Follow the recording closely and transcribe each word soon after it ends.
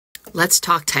Let's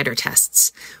talk titer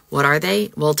tests. What are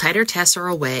they? Well, titer tests are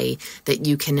a way that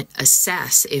you can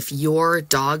assess if your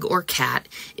dog or cat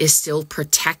is still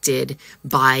protected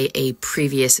by a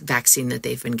previous vaccine that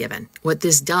they've been given. What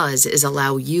this does is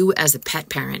allow you as a pet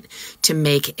parent to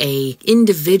make a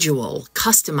individual,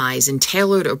 customized, and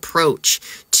tailored approach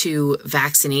to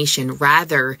vaccination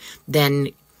rather than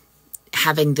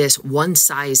having this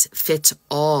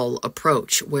one-size-fits-all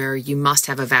approach where you must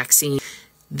have a vaccine.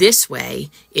 This way,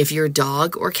 if your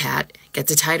dog or cat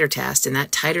gets a titer test and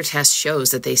that titer test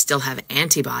shows that they still have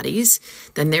antibodies,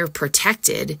 then they're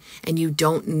protected and you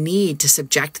don't need to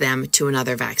subject them to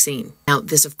another vaccine. Now,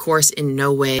 this, of course, in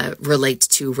no way relates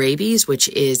to rabies, which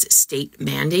is state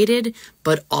mandated,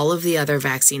 but all of the other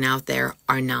vaccines out there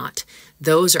are not.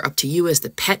 Those are up to you as the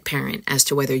pet parent as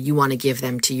to whether you want to give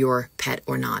them to your pet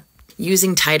or not.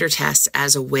 Using titer tests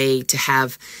as a way to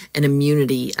have an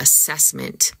immunity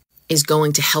assessment is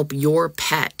going to help your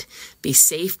pet be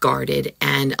safeguarded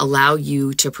and allow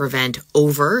you to prevent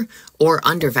over or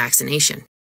under vaccination.